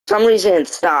some reason it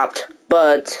stopped,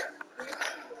 but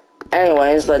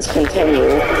anyways, let's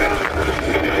continue.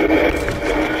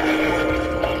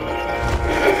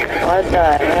 What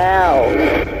the hell?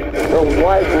 For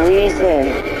what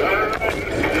reason?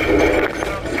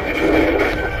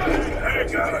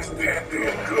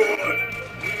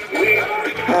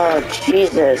 Oh,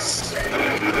 Jesus.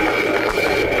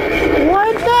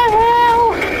 What the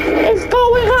hell is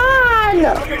going on?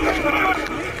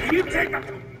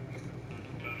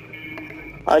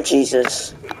 Oh,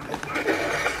 Jesus.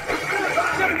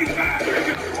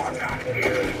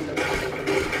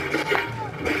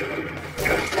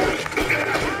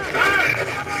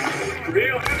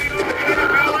 Real heavy over here,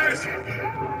 fellas.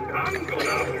 I'm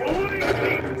gonna bully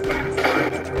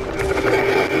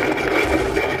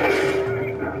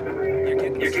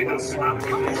You're getting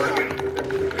sloppy working.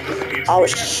 Oh,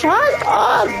 shut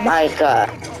up, Micah.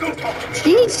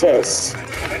 Jesus.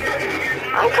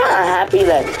 I'm kind of happy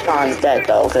that Sean's dead,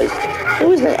 though, because he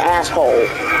was an asshole.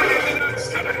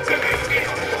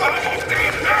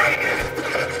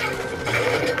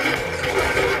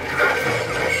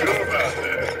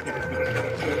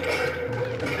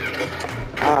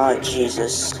 Oh,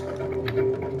 Jesus.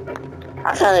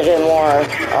 I kind of get more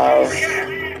of...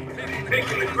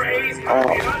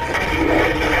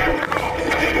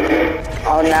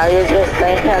 Oh, now you're just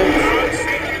thinking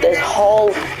this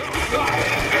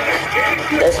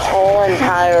whole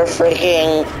entire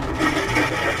freaking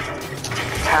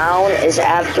town is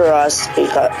after us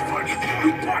because...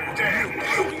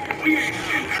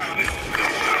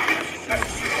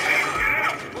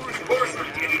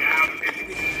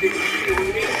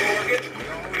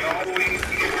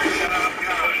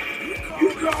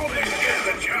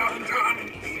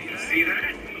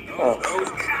 Oh. Those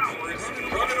cowards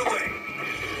running away.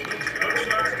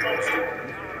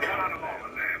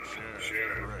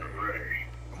 Sheriff Gray.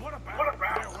 What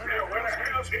about? Where the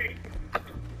hell's he?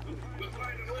 We'll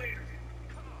find him later.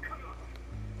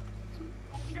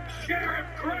 Sheriff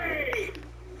Gray!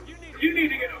 You need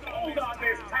to get a hold on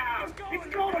this town. It's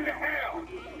going to hell.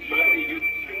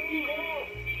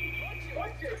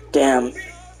 Damn.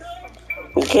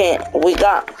 We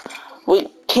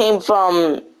came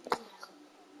from,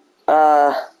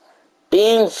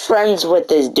 being friends with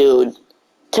this dude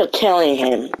to killing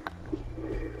him.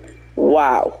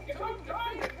 Wow.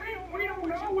 We don't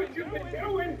know what you've been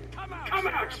doing. Come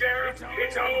out, Sheriff.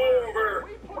 It's over.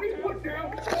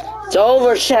 It's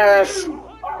over, Sheriff.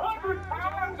 100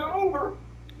 times over.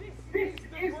 This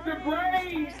is the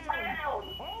Gray's town.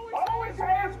 Always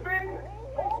has been.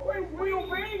 Always will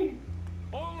be.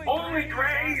 Only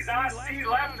Grays I see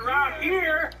left around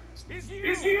here is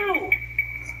you.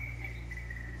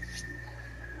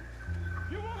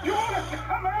 You want us to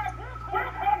come out? We'll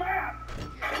come out.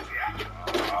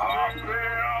 Oh,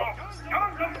 Bill.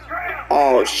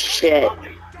 Oh, shit.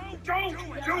 Don't do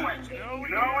it.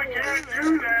 No, we can't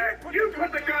do that. You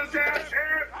put the guns down,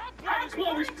 Sheriff. That's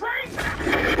what was crazy.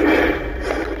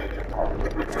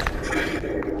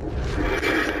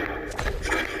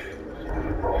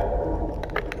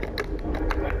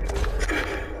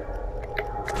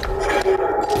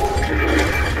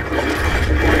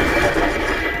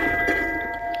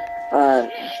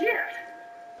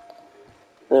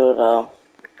 There we go.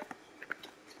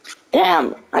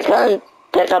 Damn, I couldn't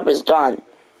pick up his gun.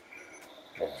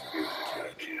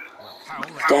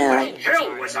 Damn.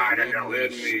 Hell was I to know?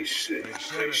 Let me see.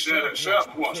 They set us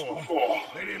up once before.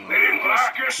 They didn't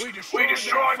like us. We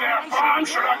destroyed their farm.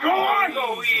 Should I go on?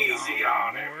 Go easy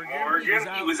on him, Morgan.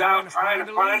 He was out trying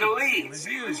to find a lead.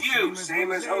 Same as you.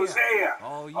 Same as Hosea.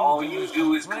 All you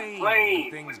do is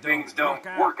complain when things don't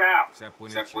work out. Except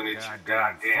when it's your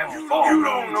goddamn fault. You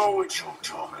don't know what you're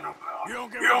talking about. You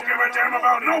don't give a damn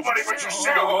about nobody but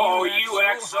yourself. Oh, you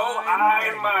act so high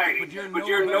and mighty. But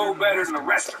you're no better than the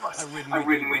rest of us. I've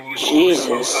ridden with you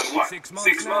Jesus. what, 6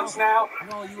 months now?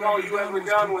 All you ever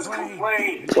done was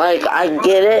complain. Like, I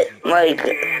get it, like,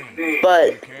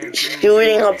 but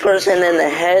shooting a person in the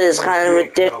head is kind of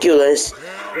ridiculous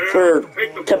for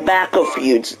tobacco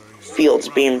fields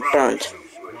being burnt.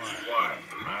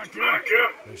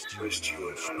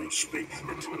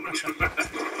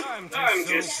 I'm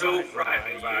just so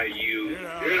frightened by you. Get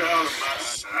out of my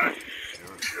sight.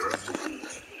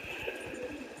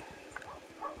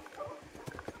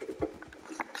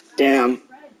 Damn.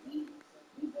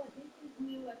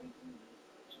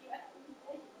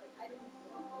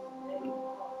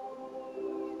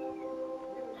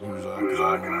 He was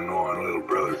like an annoying little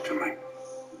brother to me.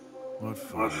 What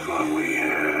fun we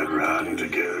had riding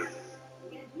together.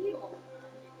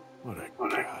 What a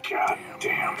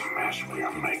goddamn mess we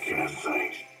are making of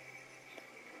things.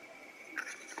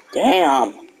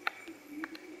 Damn.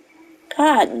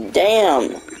 God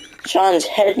damn. Sean's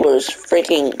head was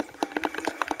freaking...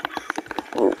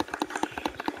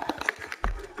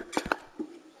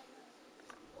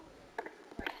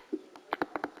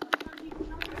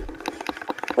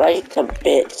 right to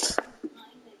bits.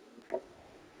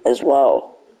 As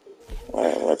well.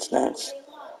 What's next?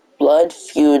 Blood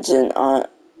feuds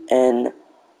and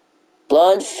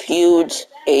blood feuds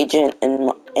agent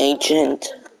and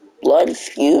ancient blood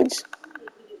feuds.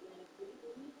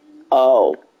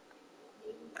 Oh,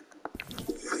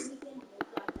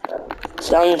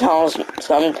 some tells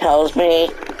me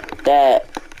that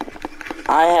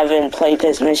I haven't played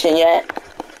this mission yet,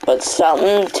 but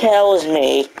something tells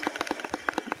me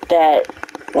that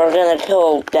we're gonna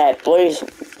kill that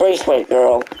Braithwaite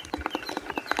girl.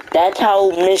 That's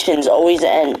how missions always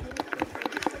end.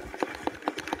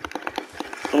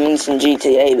 At least in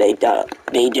GTA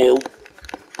they do.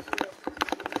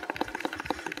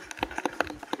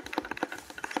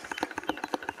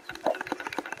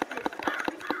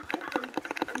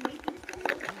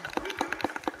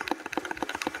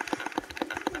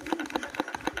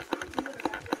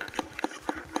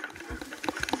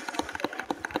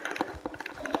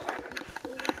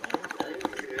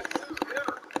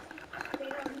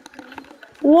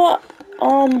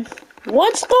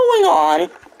 What's going on?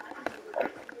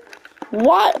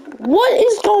 What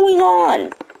is going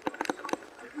on?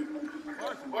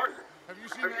 Mark, have you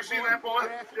seen that boy?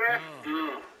 Jack?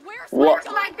 Where's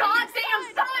my goddamn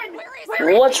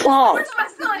son? What's wrong? Where's my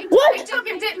son? What? They took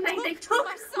him, didn't they? They took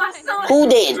my son. Who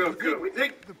did? Good. We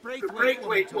think the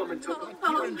Braithwaite woman took him.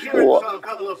 Oh, Kieran saw a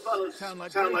couple of fellas sound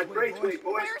like Braithwaite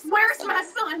boys. Where's my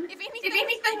son? If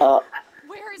anything,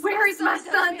 where is my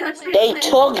son? They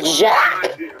took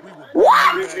Jack.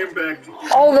 What? Bring him back to you.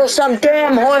 Over some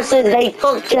damn horses, they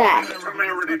took Jack.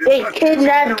 They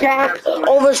kidnapped Jack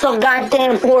over some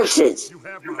goddamn horses. You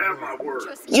have my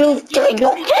word. You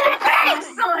kidding me?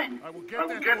 Son. I will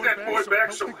get that boy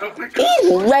back so help me.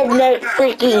 These redneck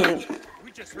freaking...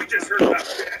 We just heard about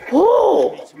that.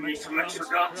 Whoa. You need some extra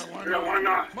guns? Yeah, why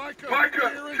not?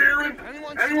 Micah, Kieran,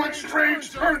 anyone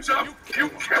strange turns up, you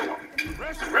kill him.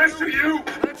 Rest of you,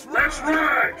 let's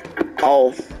ride.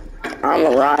 Oh, I'm a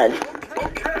ride.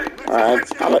 Okay.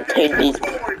 Alright, I'm gonna take these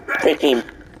freaking...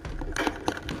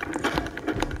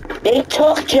 They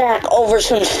took Jack over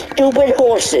some stupid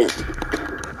horses.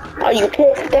 Are you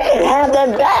kidding? They didn't have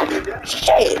them back.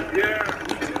 Shit. Yeah,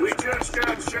 we just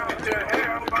got shot to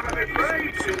hell by the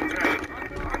Braves in town.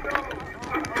 I know.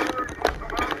 I heard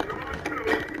about going through.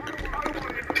 I don't want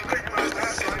to even think about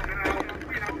that right now.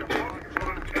 We have to focus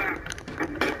on town.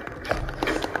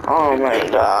 Oh my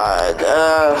god.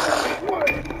 What?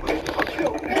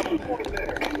 Kill everyone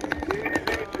there.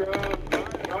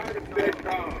 Stay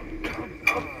calm.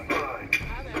 I'm fine.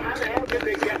 How the hell did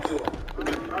they get to him?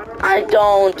 I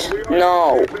don't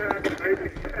know. I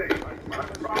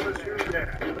promise you that.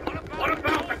 What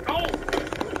about the gold?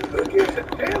 Who gives a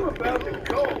damn about the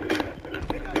gold?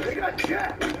 They got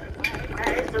Jack. I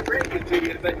hate to bring it to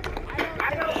you, but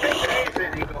I don't think there's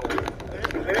any gold.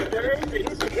 There is,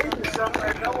 it's hidden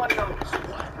somewhere no one knows.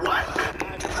 What?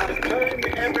 I've turned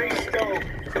every stone.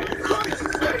 For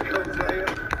Christ's sake, Hosea.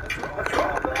 What's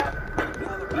all that?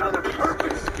 Another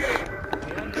perfect scheme.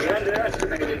 They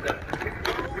underestimated them.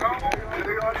 No,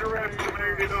 they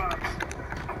underestimated us.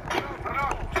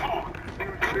 Enough talk.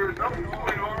 There's no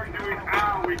point arguing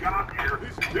how we got here.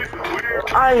 This is where...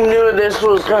 I knew this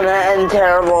was gonna end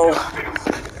terrible.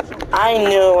 I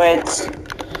knew it.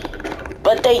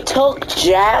 But they took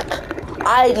Jack.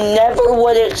 I never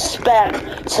would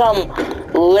expect some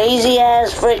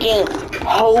lazy-ass freaking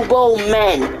hobo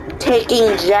men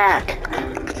taking Jack.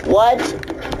 What?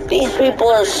 These people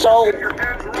are so... Your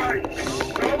head's right.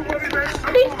 Nobody makes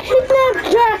the They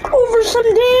kidnapped Jack over some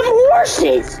damn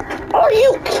horses. Are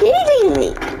you kidding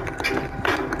me?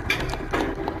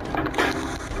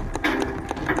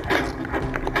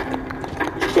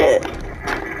 Shit.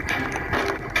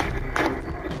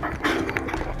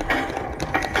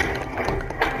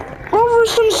 Over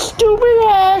some stupid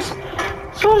ass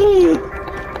fucking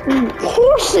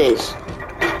horses.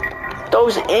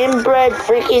 Those inbred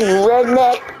freaking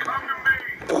redneck.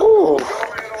 Ooh.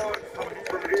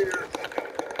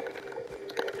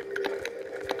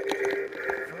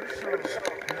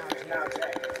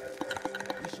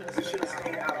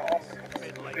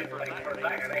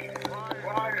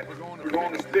 We're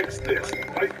going to fix this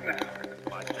right now.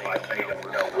 I made them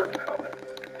know we're coming.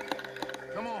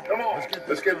 Come on,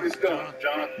 let's get this done,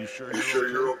 John. You sure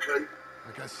you're okay?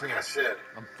 Like I said,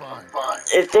 I'm fine.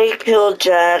 If they kill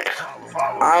Jack,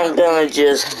 I'm gonna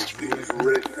just... These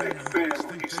redneck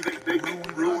families think they can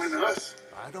ruin us?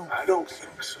 I don't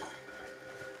think so.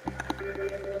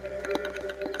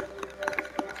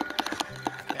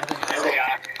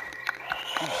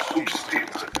 Who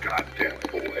steals a goddamn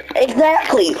boy?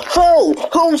 Exactly. Who?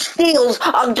 Who steals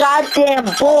a goddamn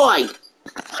boy?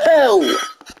 Who?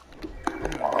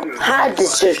 Had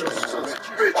this just...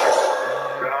 Bitches.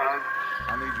 John,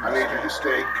 I need you to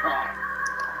stay calm.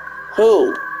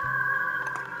 Who?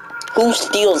 Who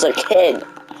steals a kid?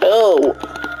 Who?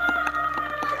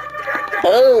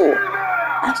 Who?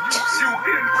 You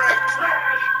inbred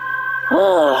trash!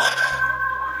 Ugh.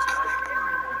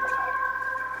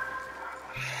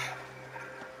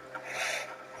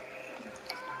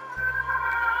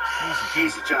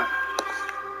 Easy, John.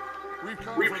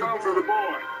 We've come for the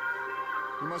boy.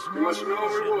 You must know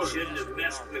we would. Shouldn't have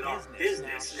messed with our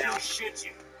business. Now shit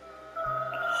you.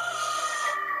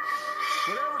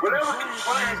 Whatever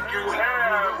complaint you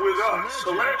have with us,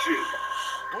 alleged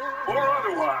or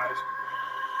otherwise,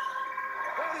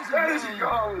 that is a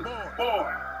young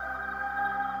boy.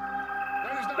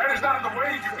 That is not the way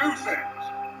you do things.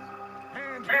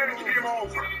 Hand him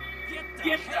over.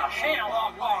 Get the hell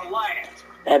off our land.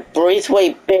 That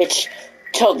Braithwaite bitch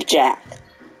took Jack.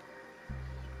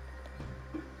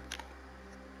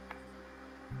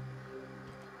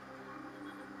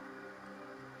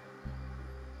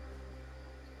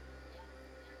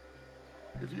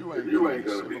 If you ain't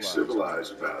gonna be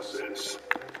civilized about this.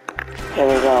 Here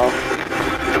we go.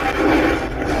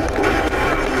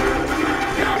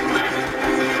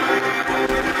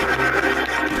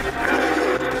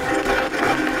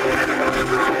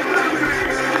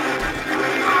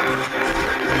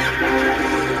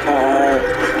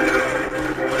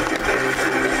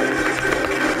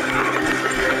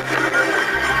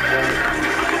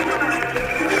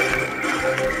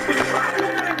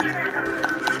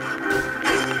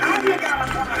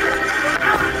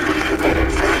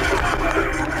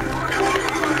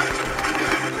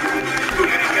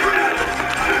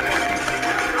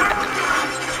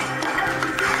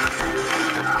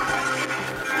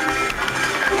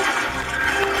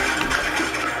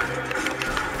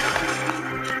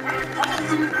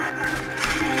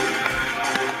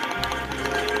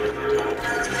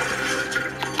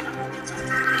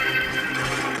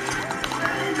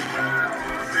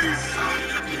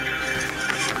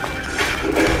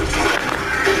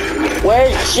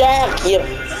 Where's Jack, you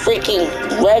freaking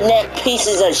redneck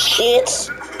pieces of shit?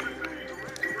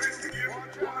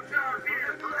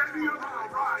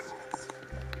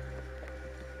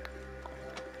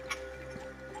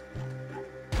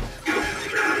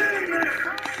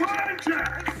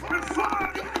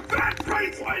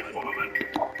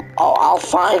 Oh, I'll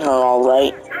find her,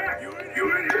 alright.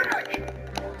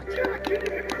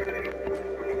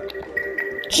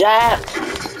 Jack!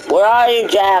 Where are you,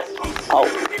 Jack?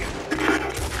 Oh.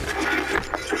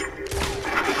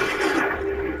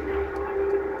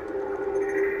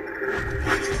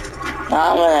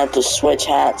 Now I'm gonna have to switch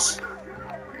hats.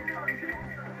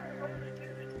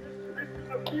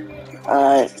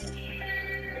 Alright.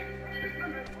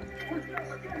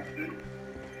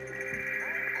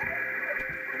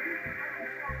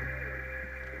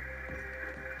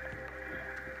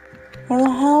 Where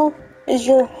the hell is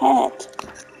your hat?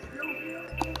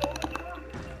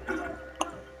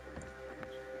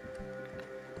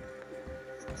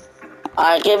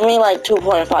 Alright, give me like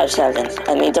 2.5 seconds.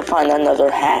 I need to find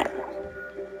another hat.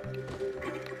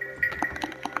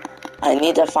 I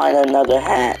need to find another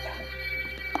hat.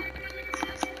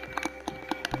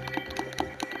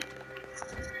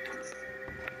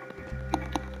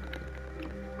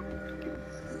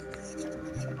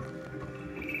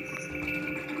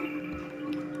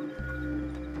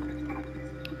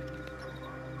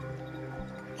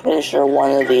 Pretty sure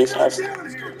one of these has...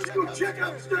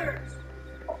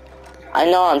 I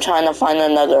know, I'm trying to find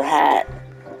another hat.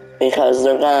 Because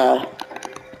they're gonna...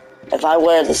 If I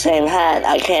wear the same hat,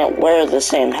 I can't wear the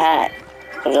same hat.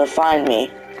 They're gonna find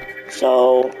me.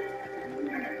 So...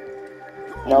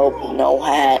 Nope, no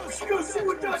hat.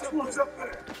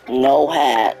 No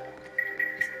hat.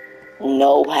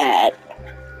 No hat.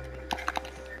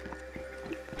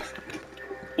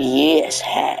 Yes,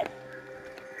 hat.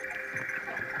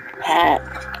 Hat.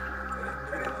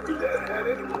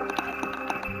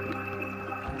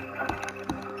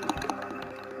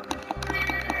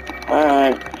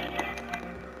 Alright.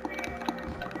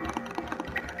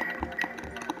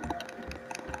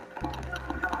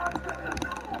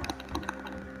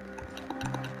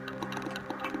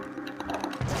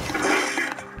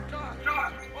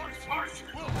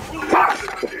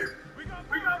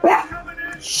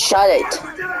 Shut it.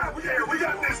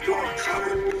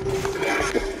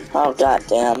 Oh,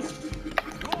 goddamn.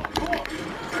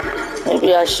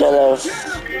 Maybe I should have.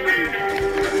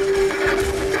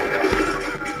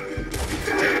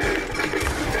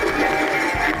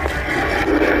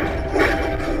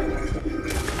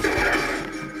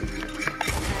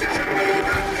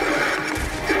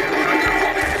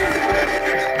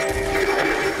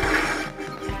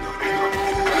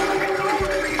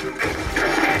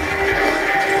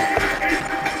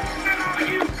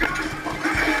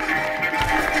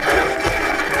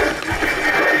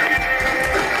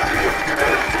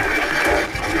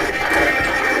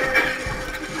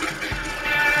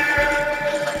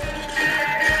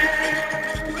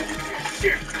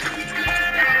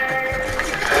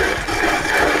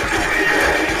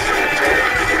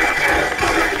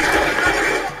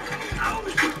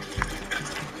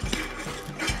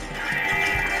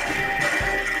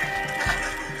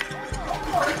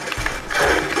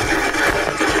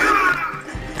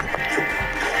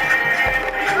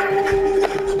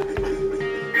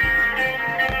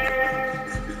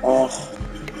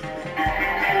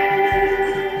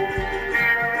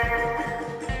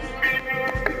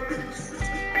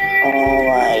 Oh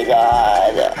my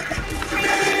god.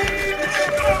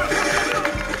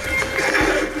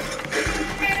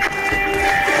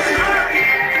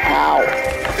 Ow.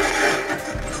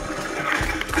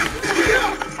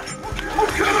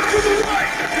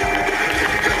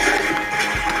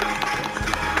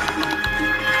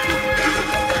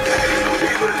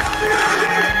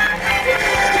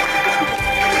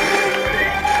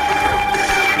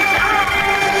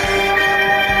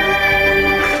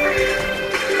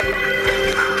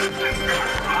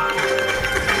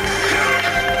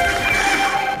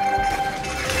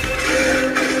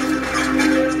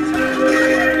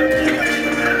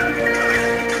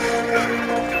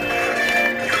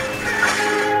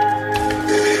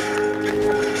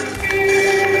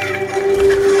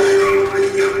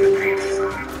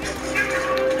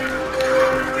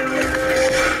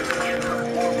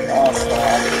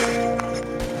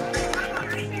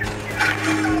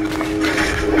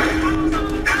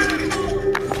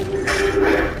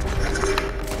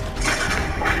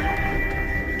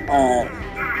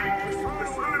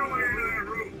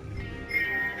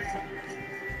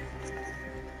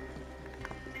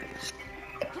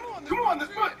 Come on, this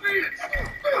must be it.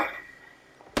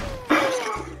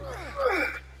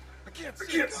 I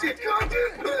can't see a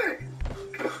goddamn thing.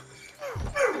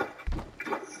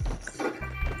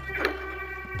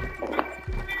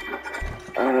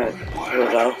 Alright, here we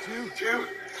go. Two.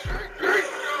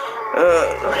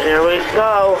 Here we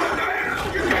go.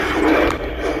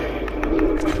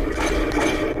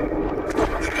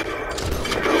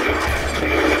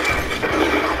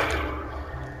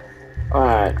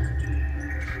 Alright.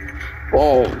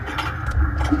 Boom.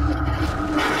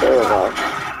 There we go.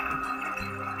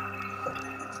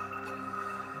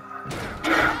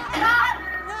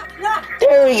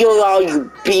 There you go,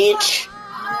 you bitch.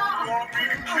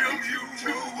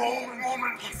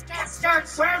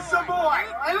 Where's the boy?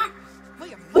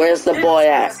 Where's the boy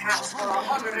at?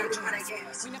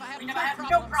 We never had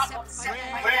no problem.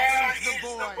 Where is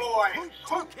the boy?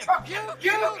 You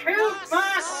killed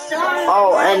my son!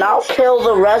 Oh, and I'll kill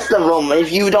the rest of them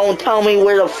if you don't tell me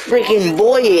where the freaking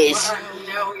boy is.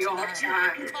 Know your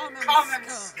time. Common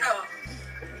scum.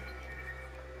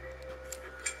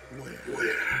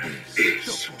 Where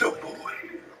is the boy?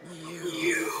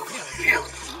 You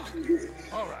killed.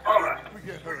 Alright. We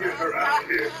get her out of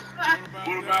here.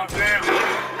 What about them?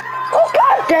 Oh,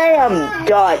 goddamn,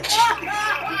 Dutch.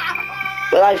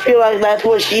 But I feel like that's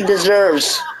what she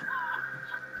deserves.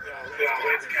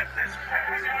 Let's get this.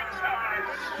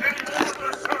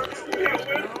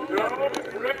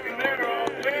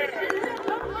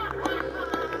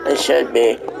 It should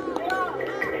be.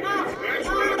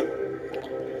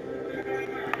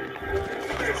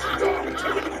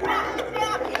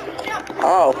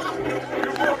 Oh.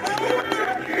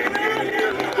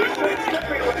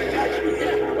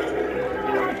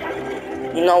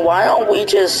 You know, why don't we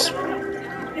just...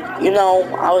 You know,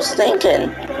 I was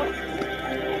thinking...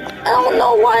 I don't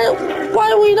know why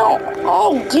we don't...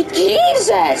 Oh, good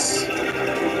Jesus!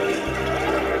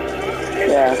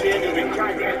 Yeah.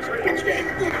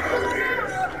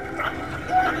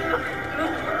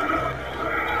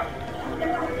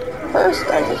 First,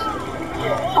 I just...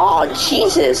 Oh,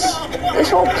 Jesus! This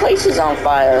whole place is on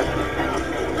fire.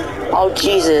 Oh,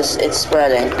 Jesus, it's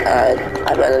spreading. Alright,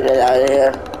 I better get out of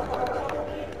here.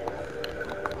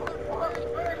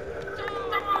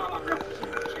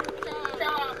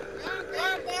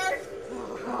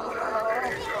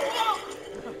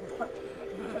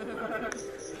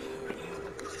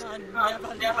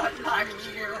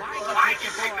 Why you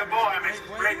take the boy, Miss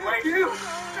Braithwaite?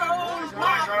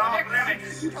 Boys are all plenty.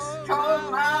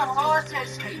 told my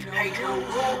horses, ain't no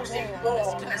rules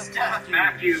anymore, Mr.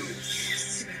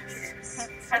 Matthews.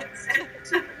 That's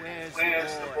it.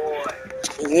 Where's the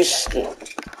boy?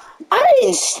 I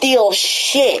didn't steal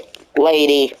shit,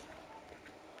 lady.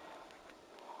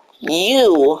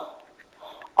 You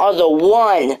are the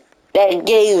one that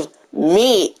gave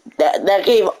me, that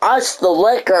gave us the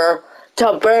liquor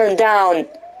to burn down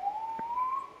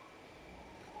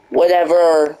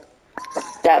whatever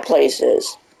that place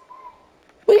is.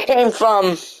 We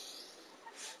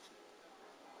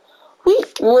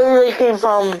literally came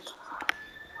from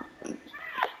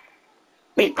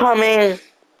becoming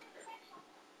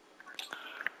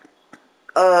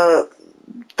a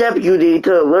deputy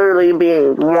to literally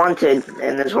being wanted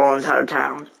in this whole entire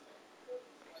town.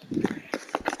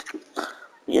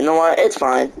 You know what? It's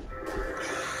fine.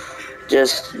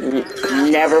 Just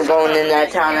never going in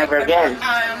that town ever again.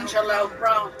 Angelo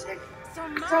Bronte.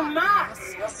 From my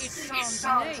house, it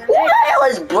sounds Who the hell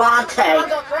is Bronte?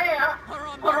 Either there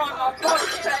or on the boat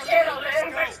to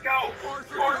Italy. Let's go.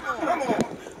 Come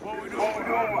on.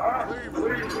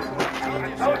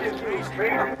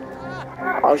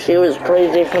 Oh, she was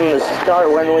crazy from the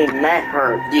start when we met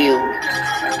her, dude.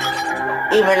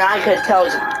 Even I could tell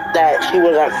that she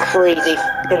was a crazy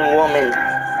f***ing woman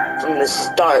from the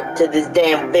start to this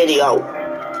damn video.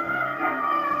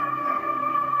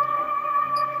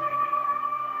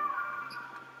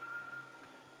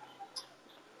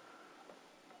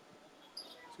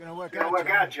 It's gonna work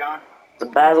out, John. The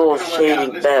Battle of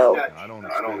Shady Bell. I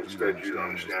don't expect you to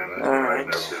understand this. Alright.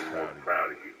 I'm more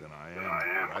proud of you than I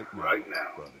am right now,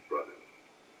 brother.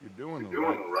 You're doing the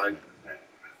right thing.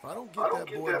 If I don't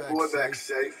get that boy back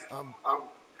safe,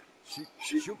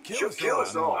 she'll kill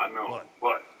us all. I know,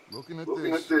 but looking at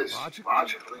this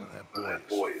logically, that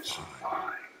boy is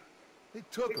fine. They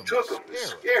took him to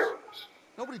scare us.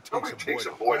 Nobody takes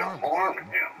a boy to harm him.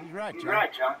 He's right,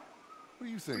 John. What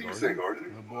do you think, Arthur?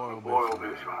 The boy will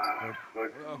be fine.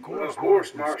 Of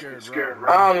course, Marston's scared.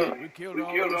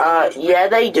 Yeah,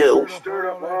 they do. Stirred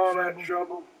up all that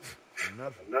trouble.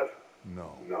 Nothing.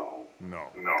 No.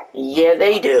 Yeah,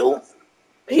 they do.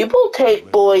 People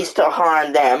take boys to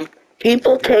harm them.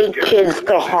 People take kids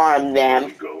to harm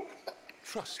them.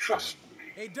 Trust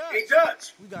me. Hey,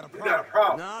 Dutch. We got a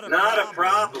problem. Not a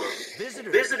problem.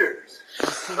 Visitors.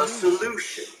 A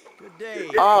solution. Good day.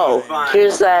 Oh,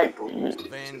 here's that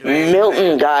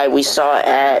Milton guy we saw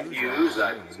at, Who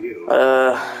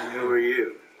are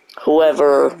you?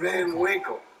 whoever. Van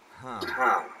Winkle.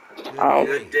 Oh,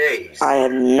 Good day. I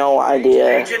have no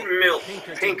idea. Agent Milton,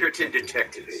 Pinkerton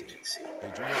Detective Agency.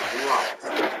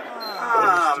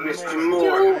 Mr.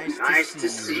 Moore. Nice to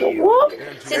see you. What?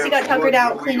 Sissy got tuckered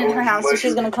out cleaning her house, so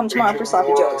she's gonna come tomorrow for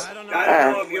sloppy joes. I don't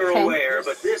know if you're aware,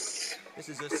 but this is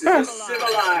a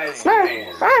civilized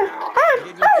man.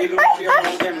 He didn't kill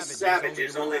all them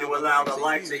savages only to allow the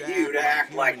likes of you to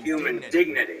act like human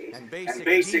dignity and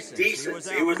basic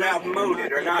decency was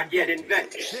outmoded or not yet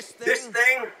invented. This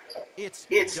thing, it's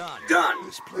done.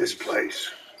 This place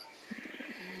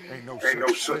ain't no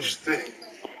such thing.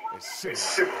 It's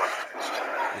civilized.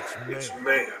 It's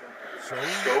man. So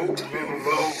in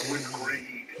love with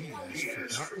greed, he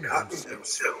has forgotten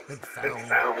himself and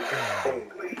found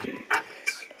only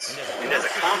acts. And as a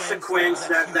consequence,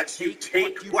 that lets you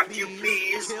take what you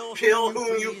please, kill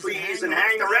whom you please, and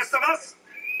hang the rest of us?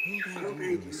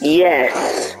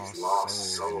 Yes.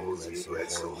 Lost souls he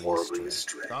led so horribly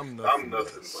astray. I'm nothing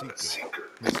but a seeker.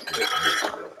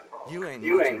 You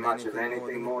ain't much of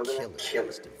anything more than a killer,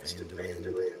 Mr.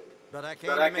 Vanderlyn. But I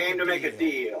came to make a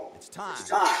deal. It's time.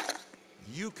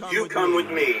 You come with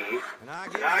me, and I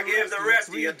give the rest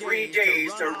of you 3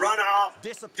 days to run off,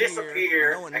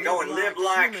 disappear, and go and live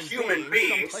like human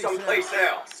beings someplace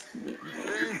else.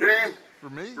 For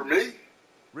me?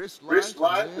 Risk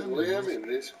life and limb in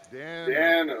this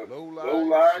den of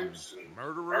lowlifes and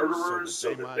murderers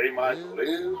so that they might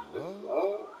live and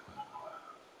love?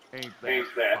 Ain't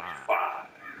that fine?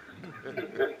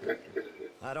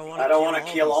 I don't want to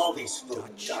kill all these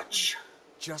folks, Dutch.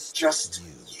 Just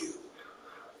you.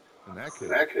 In that case,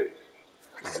 it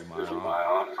would be my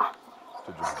honor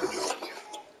to join you.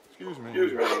 Excuse me,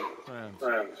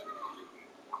 friends.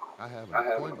 I have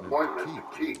an appointment to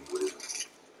keep with.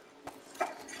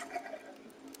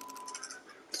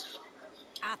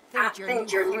 I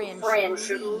think your new friend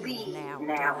should leave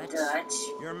now, Dutch.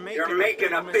 You're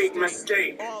making a big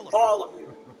mistake, all of you.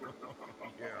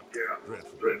 Yeah,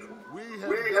 dreadful.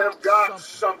 We have got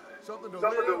something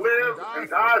to live and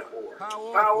die for. How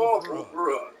awful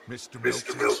for us. Mr.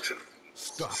 Milton,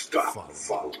 stop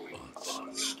following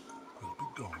us. We'll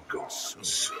be gone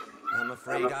soon. I'm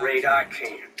afraid I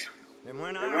can't. And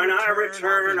when And when I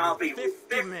return, I'll be with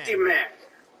 50 men.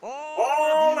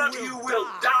 All of you will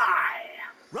die.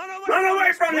 Run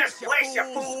away from this place, you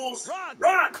fools!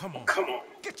 Run! Come on.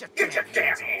 Get your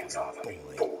damn hands off of me,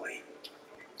 boy.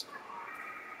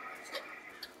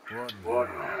 What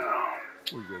now?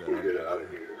 We get out of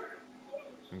here.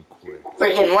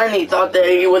 Freaking Lenny thought that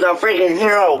he was a freaking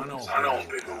hero. I know,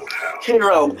 big old house.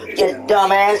 Hero, you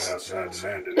dumbass.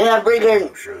 Yeah,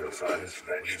 freaking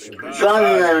gun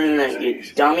and everything, you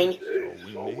dummy.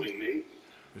 All we need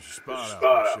is a spot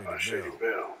out by Shady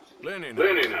Bell. Lenny and I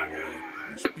got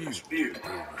a dispute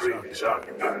with previous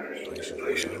occupiers.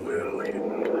 Place in the middle here.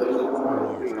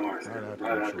 North,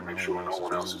 right out to make sure no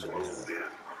one else is moved in.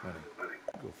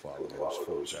 Go follow those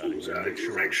fools out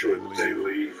here. Make sure that they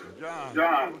leave.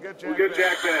 John, we'll get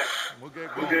Jack back.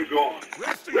 We'll get going.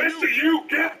 Rest of you,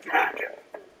 get packing.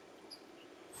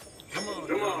 Come on,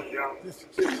 John. This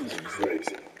is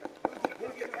crazy.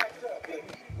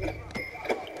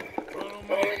 Follow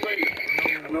me.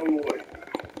 No way.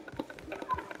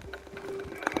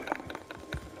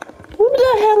 Who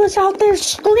the hell is out there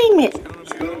screaming?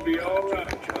 It's gonna be all right,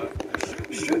 John.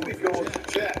 We should be going to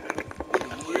Jack.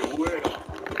 We will.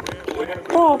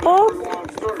 Oh, Everyone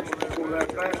first before that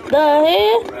bastard.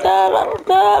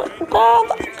 the hell?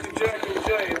 Jack in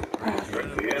jail. At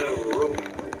the end of the road.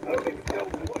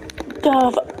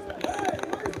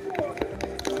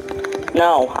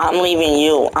 No, I'm leaving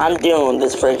you. I'm dealing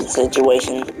with this freaking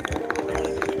situation.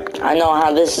 I know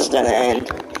how this is gonna end.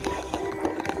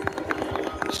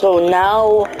 So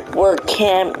now we're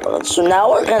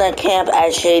gonna camp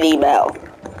at Shady Bell.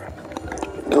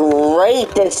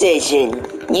 Great decision.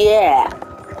 Yeah.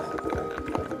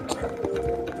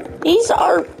 These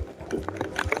are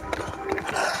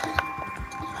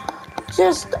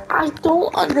just, I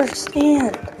don't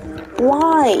understand.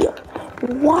 Why?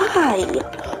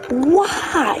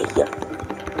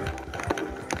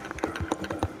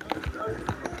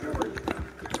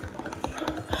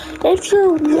 If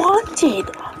you're wanted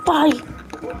by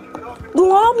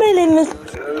lawmen in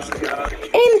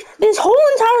this whole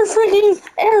entire freaking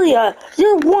area,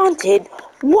 you're wanted.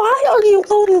 Why are you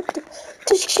going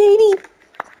to Shady?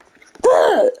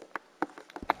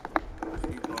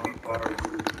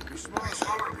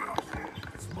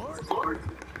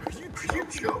 You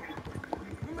joking?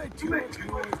 You make too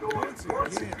much noise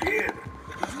once again.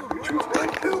 But you were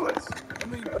right to us. I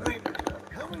mean,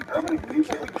 how many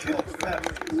people we killed the past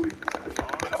 2 weeks?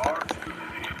 Cars?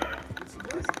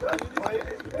 That's my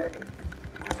head.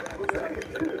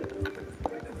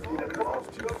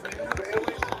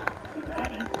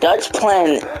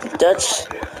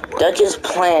 Dutch's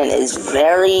plan is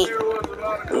very,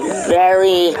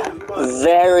 very,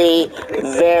 very,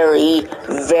 very,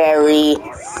 very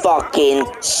fucking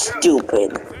stupid.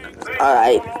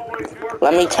 Alright,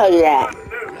 let me tell you that.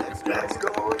 That's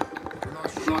going.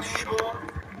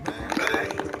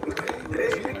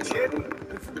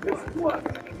 What?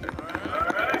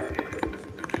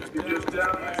 You just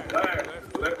down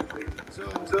there. So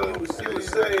you were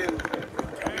saying,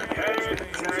 can't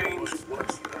change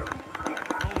what's there.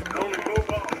 Only move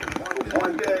on.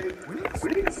 One day, we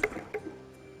need to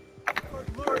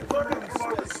learn from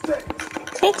our mistakes.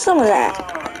 Take some of that.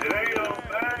 It ain't all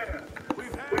bad.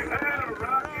 We've had a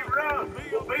rocky run.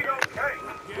 We'll be okay.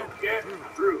 We'll get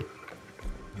through.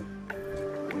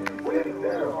 We ain't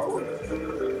there, are we?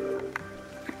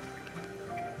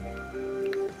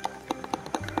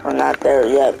 We're not there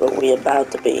yet, but we're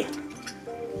about to be.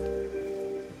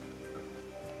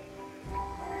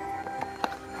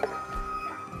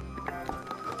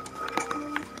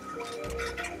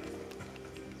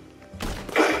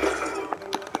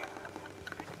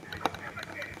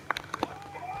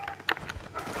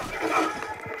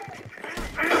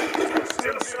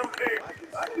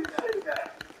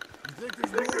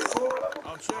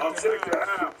 I'll check the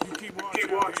house. You keep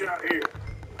watch out here.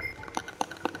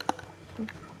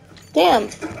 Damn.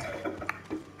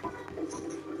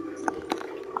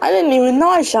 I didn't even know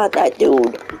I shot that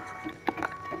dude.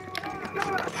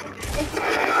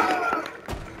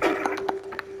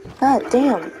 God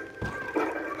damn.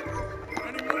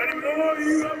 Any more of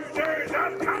you upstairs?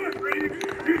 I'm coming for you.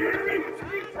 You hear me?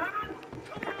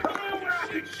 Come on, where I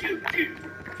can shoot you.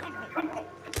 Come on.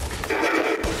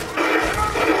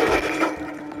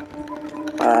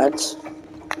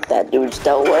 That dude's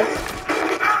dealt with.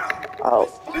 Oh.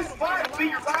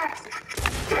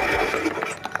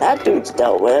 That dude's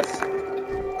dealt with.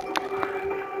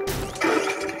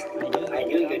 I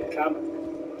knew you'd come.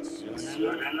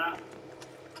 Soon enough.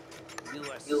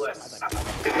 U.S.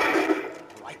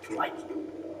 Like you.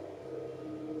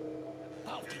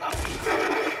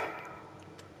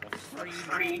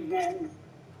 freed men.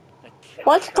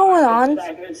 What's going on?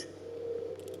 The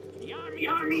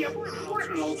army of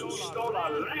criminals who stole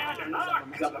our land and our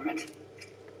government.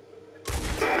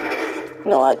 You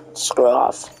know what? Screw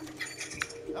off.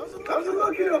 How's it How's it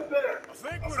looking up there? I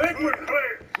think I think we're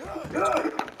clear.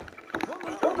 Good.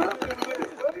 Come up in a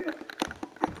minute, will you?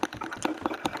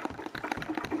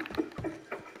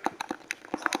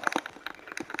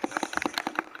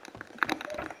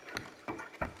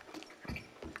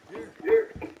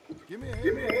 Here, Give me a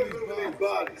give me a hand hand with moving these these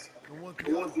bodies. I want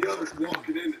I want the others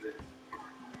walking into there.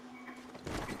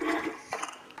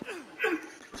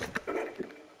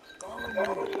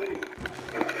 Follow me.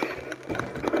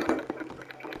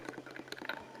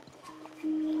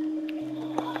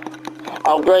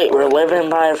 Oh great, we're living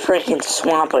by a freaking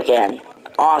swamp again.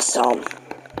 Awesome.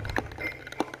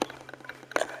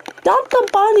 Dump the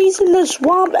bodies in the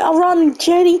swamp around the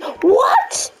jetty.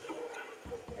 What?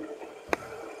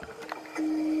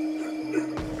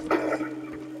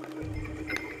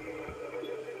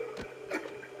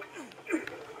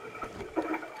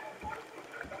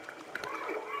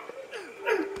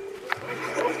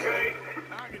 Okay,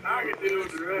 I can do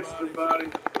the rest of the body.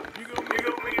 You gonna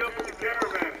meet up with the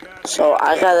caravan. So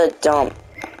I gotta dump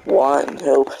 1,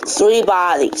 2, 3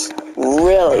 bodies.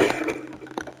 Really?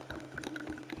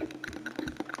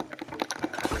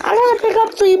 I gotta pick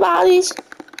up 3 bodies?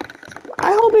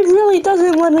 I hope it really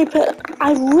doesn't let me pick.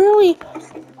 I really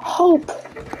hope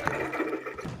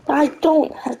that I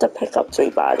don't have to pick up 3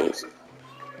 bodies.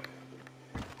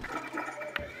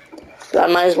 I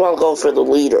might as well go for the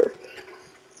leader.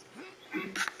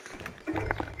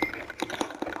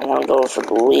 I want to go for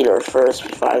the leader first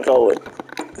before I go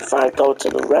to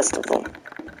the rest of them.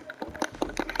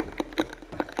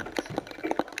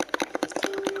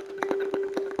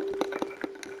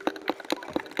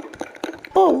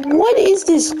 But what is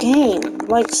this game?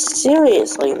 Like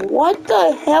seriously, what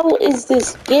the hell is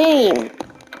this game?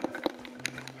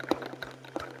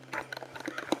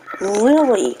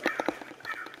 Really?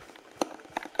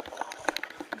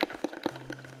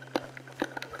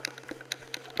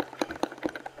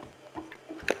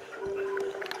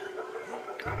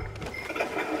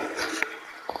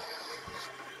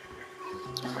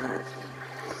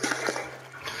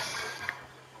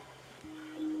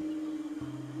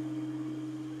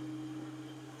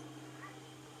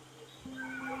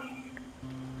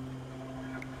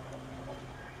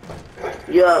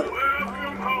 Yeah.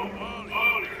 Welcome home,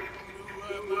 all you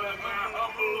who have my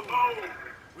humble abode.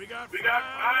 We got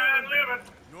fine living.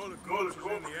 Nor the corpses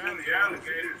and the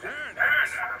alligators.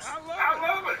 Paradise. I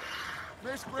love it.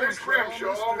 Miss Miss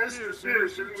Grimshaw, Mr.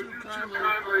 Pearson, would you two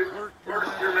kindly work your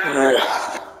Alright.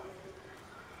 magic?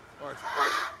 Archie,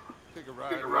 take a Take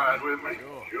a ride. ride with me?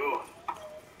 Sure.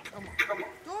 Come on.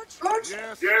 George,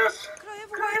 Yes. Yes?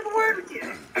 could I have a word with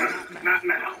you? Not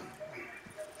now.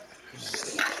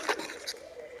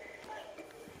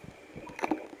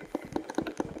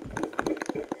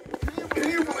 Can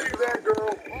you believe that girl?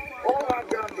 All I've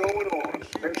got going on,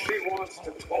 and she wants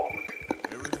to talk.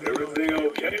 Everything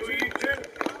okay with you two?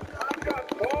 I've got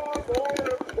far more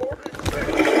important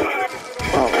things.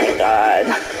 Oh my god.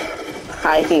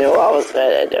 I knew I was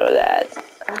gonna do that.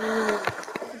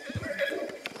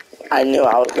 I knew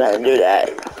I was gonna do that.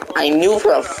 I knew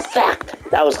for a fact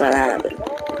that was gonna happen. Far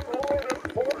more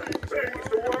important things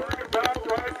to worry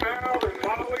about right now than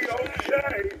Molly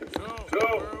O'Shea. So,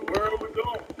 where are we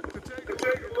going? To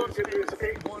take a look at this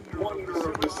eighth wonder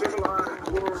of the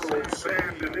civilized world,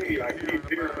 San Denis, I keep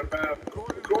hearing about.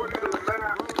 According to the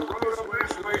map, the road up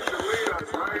this way should lead us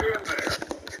right in there.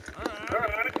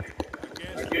 Alright.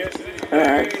 I guess it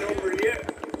ain't over yet.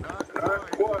 Not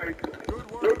quite.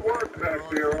 Good work back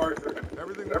there, Arthur.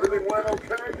 Everything went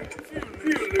okay?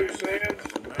 Few loose ends.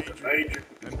 Major.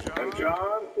 And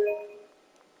John?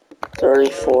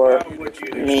 34 About what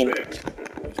you'd minutes.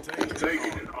 expect. He's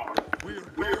taking it hard.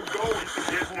 We're going to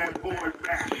get that boy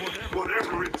back,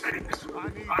 whatever it takes.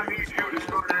 I need you to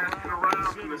start asking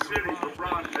around in the city for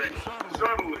Bronte.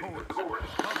 Subtly, of course.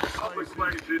 Public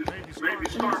places, maybe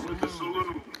start with the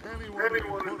saloon.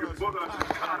 Anyone who can put us in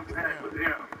contact with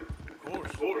him.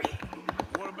 Of course.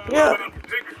 Yeah,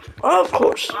 of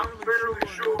course. I'm fairly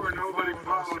sure nobody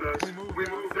followed us. We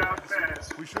moved out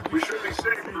fast. We should be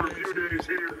safe for a few days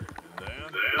here.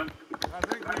 Then, I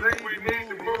think we need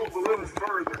to move a little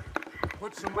further.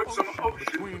 Put some ocean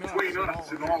between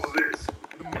us and all of this.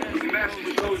 The mess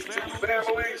with those two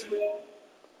families.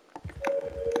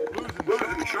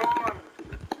 Losing Sean.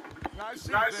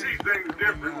 I see things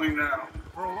differently now.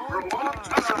 For a long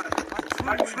time,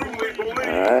 I truly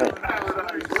believed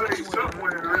paradise lay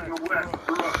somewhere in the west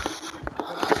for us.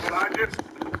 But I just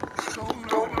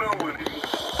don't know anymore.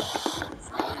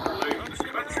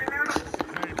 Country now?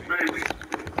 Maybe.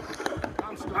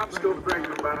 I'm still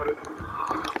thinking about it.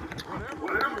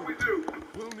 Whatever we do,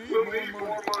 we'll need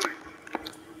more money.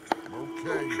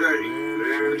 Okay,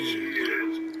 there she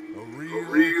is. A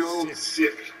real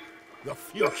city. The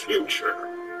future.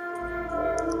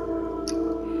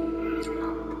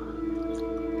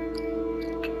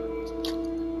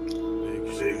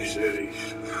 Big cities.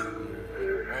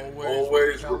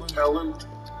 Always repellent.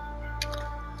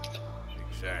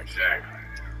 Exactly.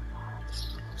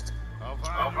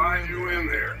 I'll find you in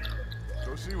there.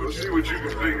 Go see what you can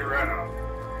figure out.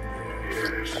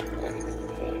 Yes.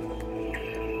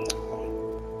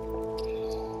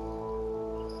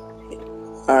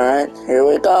 Alright, here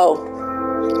we go.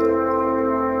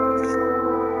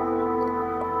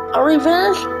 Are we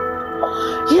finished?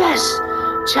 Yes!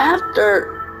 Chapter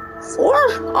 4?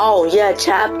 Oh, yeah,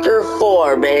 chapter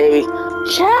 4, baby.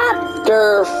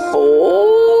 Chapter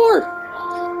 4!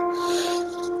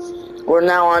 We're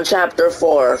now on chapter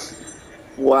 4.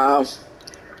 Wow.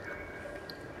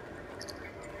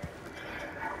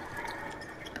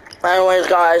 Anyways,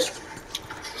 guys,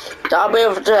 that'll be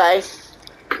it for today.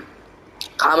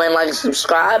 Comment, like, and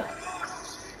subscribe.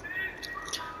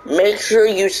 Make sure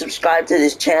you subscribe to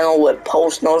this channel with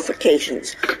post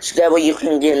notifications, so that way you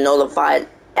can get notified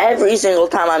every single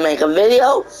time I make a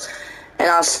video. And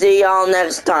I'll see y'all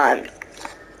next time.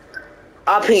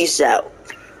 Peace out.